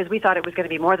actually because we thought it was going to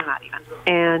be more than that even.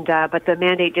 And but the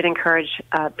mandate did encourage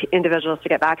individuals to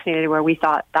get vaccinated where we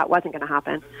thought that wasn't going to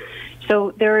happen.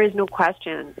 So there is no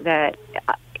question that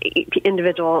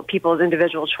people's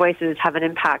individual choices have an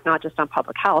impact not just on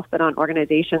public health but on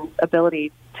organizations'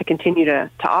 ability to continue to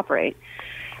operate.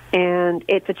 And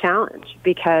it's a challenge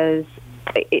because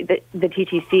the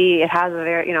TTC it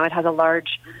has a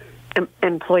large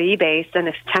employee base, and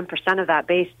if 10% of that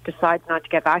base decides not to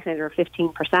get vaccinated, or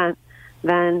 15%,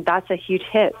 then that's a huge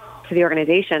hit to the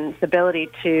organization's ability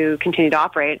to continue to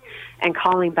operate. And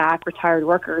calling back retired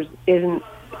workers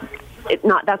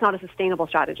that's not a sustainable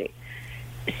strategy.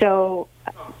 So,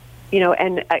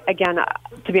 and again,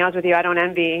 to be honest with you, I don't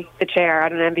envy the chair, I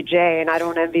don't envy Jay, and I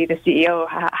don't envy the CEO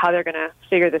how they're going to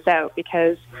figure this out,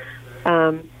 because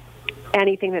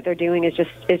anything that they're doing is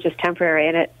just temporary,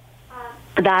 and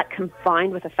that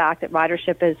combined with the fact that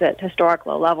ridership is at historic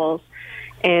low levels,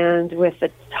 and with the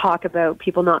talk about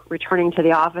people not returning to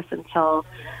the office until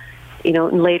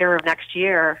later of next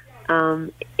year,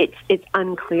 it's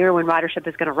unclear when ridership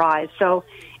is going to rise. So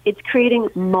it's creating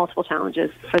multiple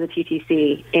challenges for the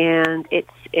TTC, and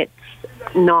it's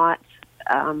not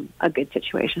a good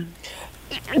situation.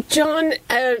 John,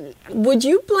 would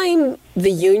you blame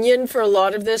the union for a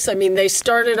lot of this? I mean, they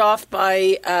started off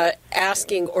by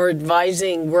asking or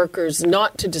advising workers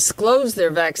not to disclose their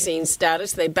vaccine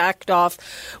status. They backed off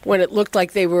when it looked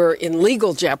like they were in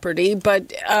legal jeopardy.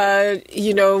 But,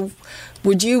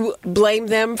 would you blame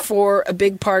them for a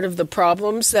big part of the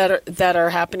problems that are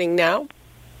happening now?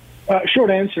 Short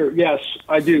answer, yes,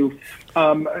 I do.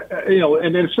 And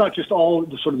it's not just all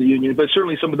the sort of the union, but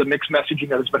certainly some of the mixed messaging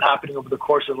that has been happening over the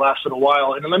course of the last little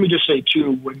while. And let me just say,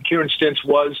 too, when Karen Stintz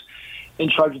was in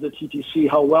charge of the TTC,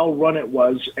 how well run it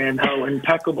was and how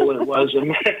impeccable it was.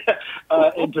 And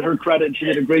to her credit, she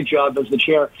did a great job as the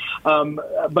chair.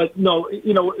 But no,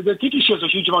 the TTC has a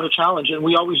huge amount of challenge, and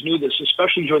we always knew this,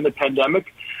 especially during the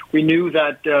pandemic. We knew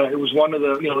that it was one of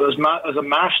the, as a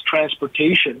mass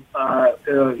transportation,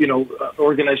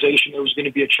 organization, it was going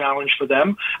to be a challenge for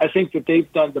them. I think that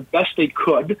they've done the best they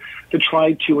could to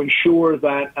try to ensure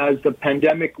that as the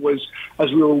pandemic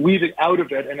as we were weaving out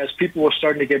of it, and as people were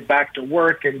starting to get back to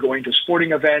work and going to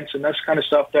sporting events and that kind of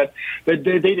stuff, that they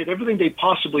did everything they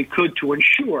possibly could to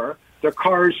ensure their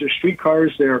cars, their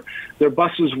streetcars, their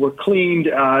buses were cleaned.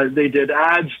 They did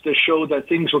ads to show that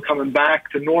things were coming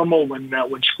back to normal when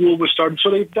school was starting.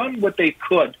 So they've done what they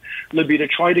could, Libby, to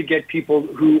try to get people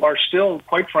who are still,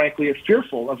 quite frankly,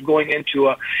 fearful of going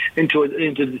into the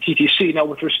TTC. Now,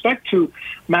 with respect to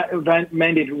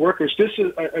mandated workers, this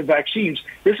is vaccines.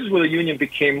 This is where the union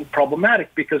became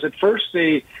problematic, because at first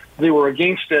they were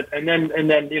against it, and then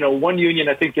one union,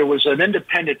 I think there was an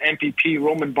independent MPP,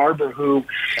 Roman Barber, who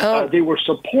they were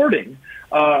supporting.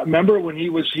 Remember when he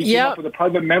came up with a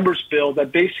private members bill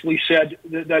that basically said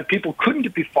that people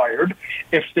couldn't be fired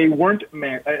if they weren't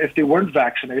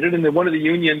vaccinated, and then one of the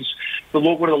unions, one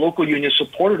of the local unions,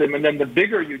 supported him, and then the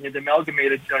bigger union, the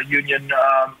amalgamated union,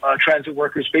 transit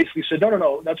workers, basically said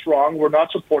no, that's wrong, we're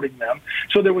not supporting them.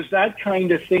 So there was that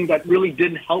kind of thing that really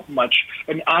didn't help much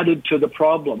and added to the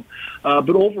problem.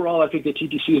 But overall, I think the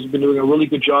TTC has been doing a really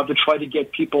good job to try to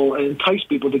get people and entice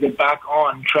people to get back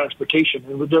on transportation,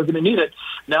 and they're going to need it.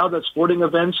 now that sporting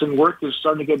events and work is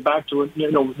starting to get back to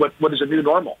what is a new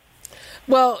normal.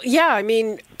 Well, yeah, I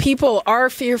mean, people are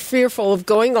fearful of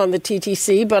going on the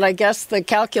TTC, but I guess the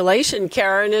calculation,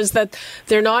 Karen, is that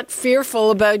they're not fearful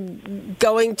about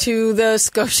going to the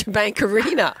Scotiabank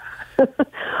Arena.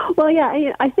 Well,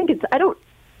 yeah, I think I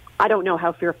don't know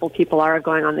how fearful people are of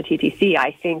going on the TTC.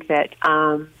 I think that,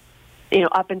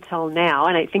 up until now,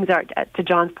 and things are, to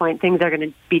John's point, things are going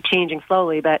to be changing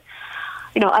slowly, but,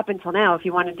 up until now, if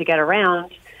you wanted to get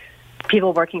around,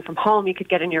 people working from home, you could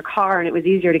get in your car, and it was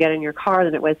easier to get in your car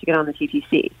than it was to get on the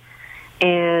TTC.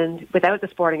 And without the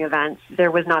sporting events, there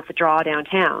was not the draw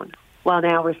downtown. Well,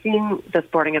 now we're seeing the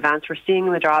sporting events. We're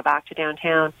seeing the draw back to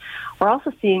downtown. We're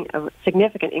also seeing a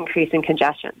significant increase in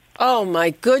congestion. Oh,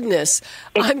 my goodness.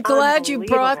 I'm glad you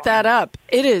brought that up.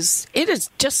 It's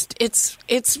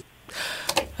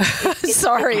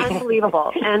sorry. It's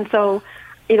unbelievable. And so,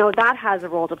 that has a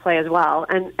role to play as well.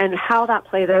 And how that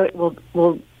plays out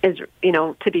is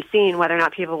to be seen, whether or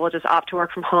not people will just opt to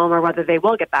work from home or whether they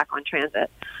will get back on transit.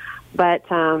 But,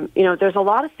 there's a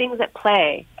lot of things at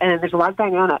play, and there's a lot of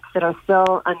dynamics that are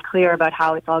still unclear about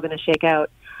how it's all going to shake out.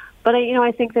 But,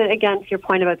 I think that, again, to your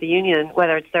point about the union,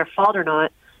 whether it's their fault or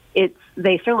not,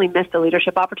 they certainly missed a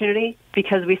leadership opportunity,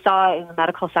 because we saw in the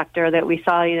medical sector that we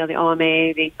saw, the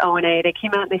OMA, the ONA, they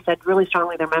came out and they said really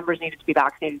strongly their members needed to be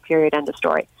vaccinated, period, end of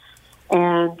story.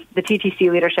 And the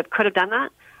TTC leadership could have done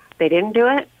that. They didn't do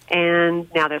it, and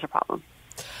now there's a problem.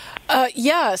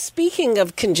 Speaking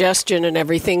of congestion and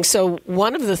everything, so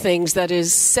one of the things that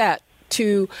is set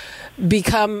to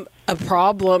become a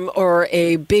problem or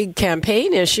a big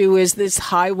campaign issue is this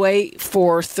Highway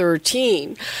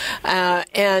 413.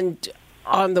 And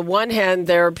on the one hand,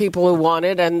 there are people who want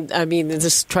it, and I mean, this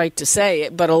is trite to say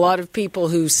it, but a lot of people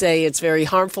who say it's very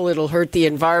harmful, it'll hurt the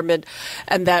environment,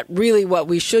 and that really what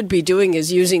we should be doing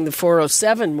is using the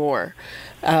 407 more.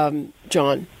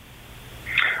 John?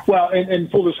 Well, in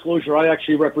full disclosure, I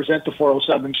actually represent the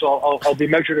 407, so I'll be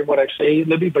measured in what I say,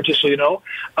 Libby. But just so you know,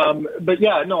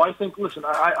 I think. Listen,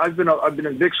 I've been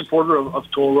a big supporter of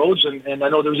toll roads, and I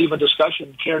know there was even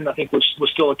discussion. Karen, I think, was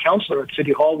still a councillor at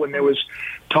City Hall when there was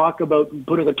talk about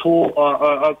putting a toll.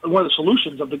 One of the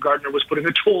solutions of the Gardiner was putting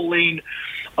a toll lane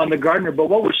on the Gardiner. But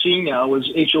what we're seeing now is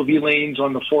HOV lanes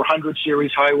on the 400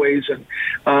 series highways, and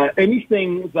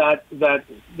anything that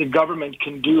the government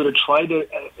can do to try to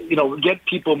get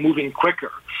people moving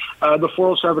quicker. The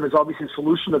 407 is obviously a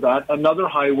solution to that. Another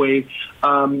highway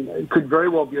could very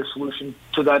well be a solution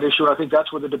to that issue. And I think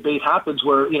that's where the debate happens,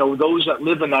 where those that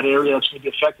live in that area that's going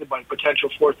to be affected by potential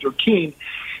 413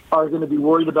 are going to be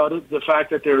worried about it. The fact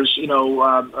that there's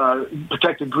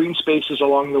protected green spaces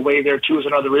along the way there too is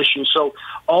another issue. So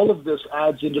all of this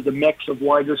adds into the mix of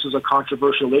why this is a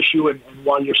controversial issue, and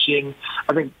why you're seeing,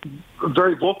 I think,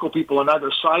 very vocal people on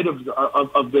either side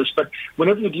of this. But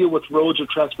whenever you deal with roads or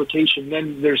transportation,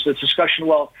 then there's this discussion,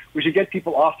 well, we should get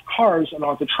people off cars and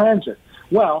onto transit.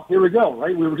 Well, here we go,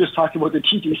 right? We were just talking about the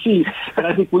TTC, and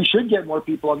I think we should get more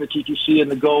people on the TTC and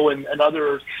the GO and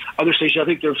other stations. I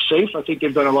think they're safe. I think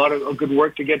they've done a lot of good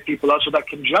work to get people out. So that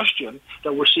congestion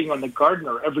that we're seeing on the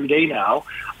Gardiner every day now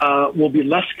will be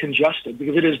less congested,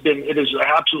 because it is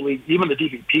absolutely, even the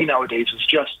DVP nowadays is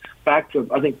just back to,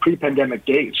 I think, pre-pandemic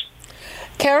days.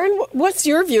 Karen, what's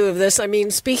your view of this? I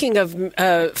mean, speaking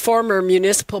of former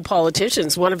municipal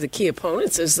politicians, one of the key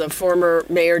opponents is the former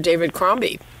Mayor David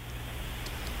Crombie.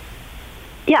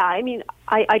 Yeah, I mean,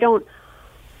 I don't,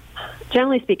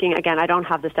 generally speaking, again, I don't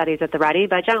have the studies at the ready,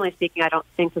 but generally speaking, I don't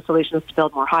think the solution is to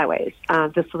build more highways.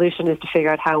 The solution is to figure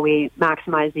out how we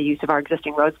maximize the use of our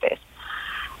existing road space.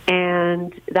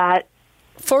 And that...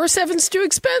 407's too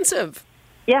expensive.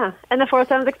 Yeah, and the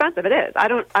 407 is expensive. It is. I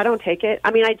don't take it. I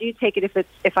mean, I do take it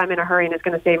if I'm in a hurry and it's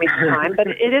going to save me some time, but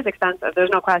it is expensive. There's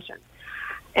no question.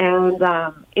 And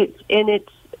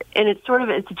it's sort of,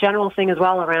 it's a general thing as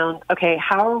well around, okay,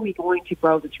 how are we going to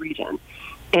grow this region,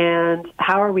 and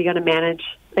how are we going to manage?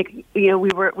 Like, we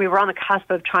were on the cusp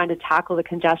of trying to tackle the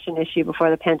congestion issue before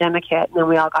the pandemic hit, and then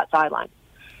we all got sidelined.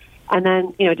 And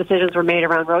then decisions were made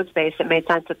around road space that made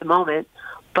sense at the moment,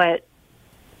 but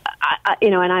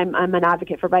and I'm an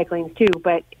advocate for bike lanes too.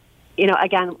 But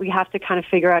again, we have to kind of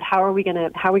figure out how are we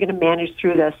going to manage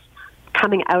through this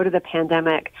coming out of the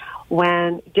pandemic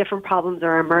when different problems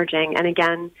are emerging. And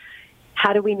again,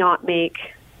 how do we not make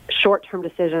short-term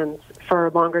decisions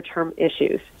for longer-term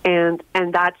issues? And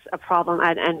that's a problem.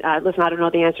 And listen, I don't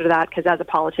know the answer to that, because as a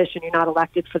politician, you're not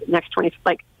elected for the next 20,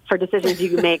 for decisions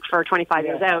you make for 25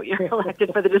 years out. You're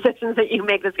elected for the decisions that you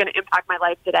make that's going to impact my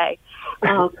life today.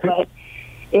 But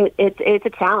it's a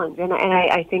challenge. And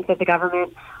I think that the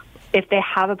government, if they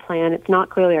have a plan, it's not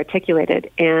clearly articulated.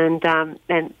 And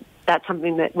that's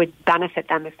something that would benefit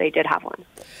them if they did have one.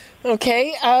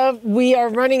 Okay, we are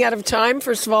running out of time.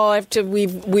 First of all,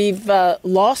 we've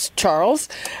lost Charles,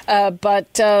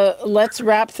 but let's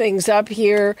wrap things up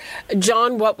here.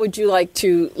 John, what would you like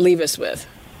to leave us with?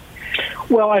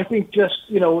 Well, I think just,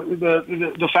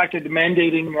 the fact that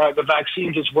mandating the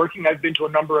vaccines is working. I've been to a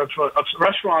number of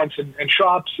restaurants and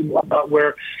shops and whatnot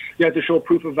where you have to show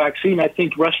proof of vaccine. I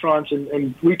think restaurants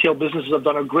and retail businesses have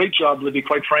done a great job, Libby,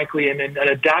 quite frankly, and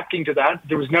adapting to that.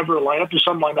 There was never a lineup. There's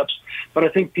some lineups, but I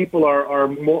think people are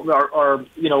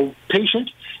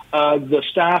patient. The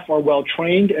staff are well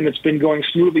trained, and it's been going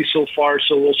smoothly so far.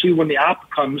 So we'll see when the app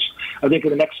comes, I think, in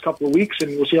the next couple of weeks,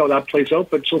 and we'll see how that plays out.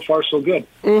 But so far, so good.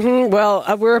 Mm-hmm. Well,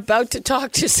 we're about to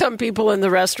talk to some people in the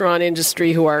restaurant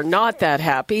industry who are not that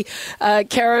happy.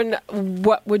 Karen,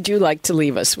 what would you like to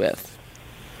leave us with?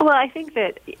 Well, I think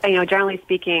that, generally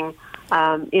speaking,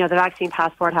 the vaccine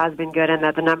passport has been good, and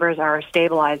that the numbers are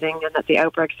stabilizing, and that the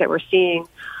outbreaks that we're seeing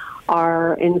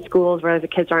are in schools where the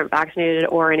kids aren't vaccinated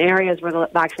or in areas where the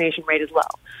vaccination rate is low.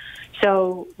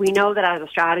 So we know that as a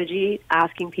strategy,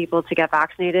 asking people to get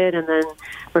vaccinated and then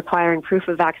requiring proof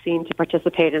of vaccine to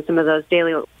participate in some of those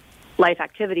daily life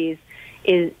activities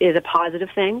is a positive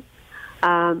thing.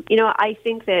 I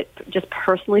think that just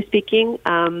personally speaking,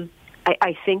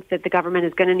 I think that the government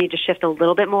is going to need to shift a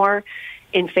little bit more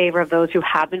in favor of those who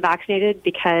have been vaccinated,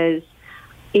 because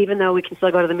even though we can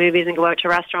still go to the movies and go out to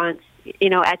restaurants,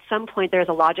 at some point there's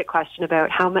a logic question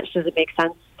about how much does it make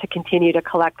sense to continue to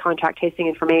collect contact tracing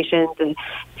information, to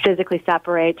physically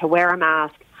separate, to wear a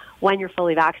mask when you're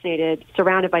fully vaccinated,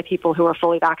 surrounded by people who are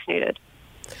fully vaccinated.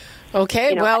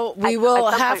 Okay, we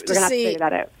will have to see figure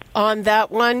that out on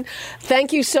that one.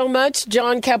 Thank you so much,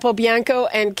 John Capobianco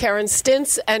and Karen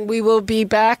Stintz, and we will be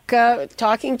back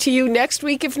talking to you next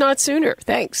week, if not sooner.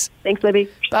 Thanks. Thanks, Libby.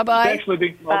 Bye-bye. Thanks,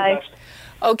 Libby. All Bye. the best.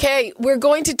 Okay, we're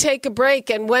going to take a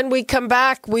break, and when we come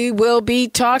back, we will be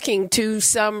talking to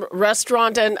some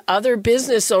restaurant and other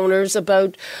business owners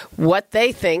about what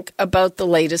they think about the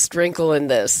latest wrinkle in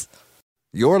this.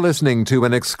 You're listening to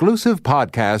an exclusive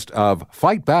podcast of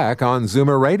Fight Back on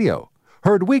Zoomer Radio.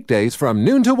 Heard weekdays from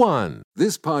noon to 1.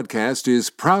 This podcast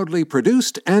is proudly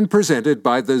produced and presented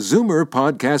by the Zoomer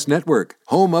Podcast Network,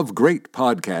 home of great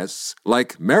podcasts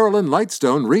like Marilyn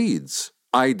Lightstone Reads,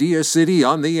 Idea City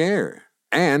on the Air,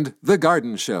 and The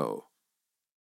Garden Show.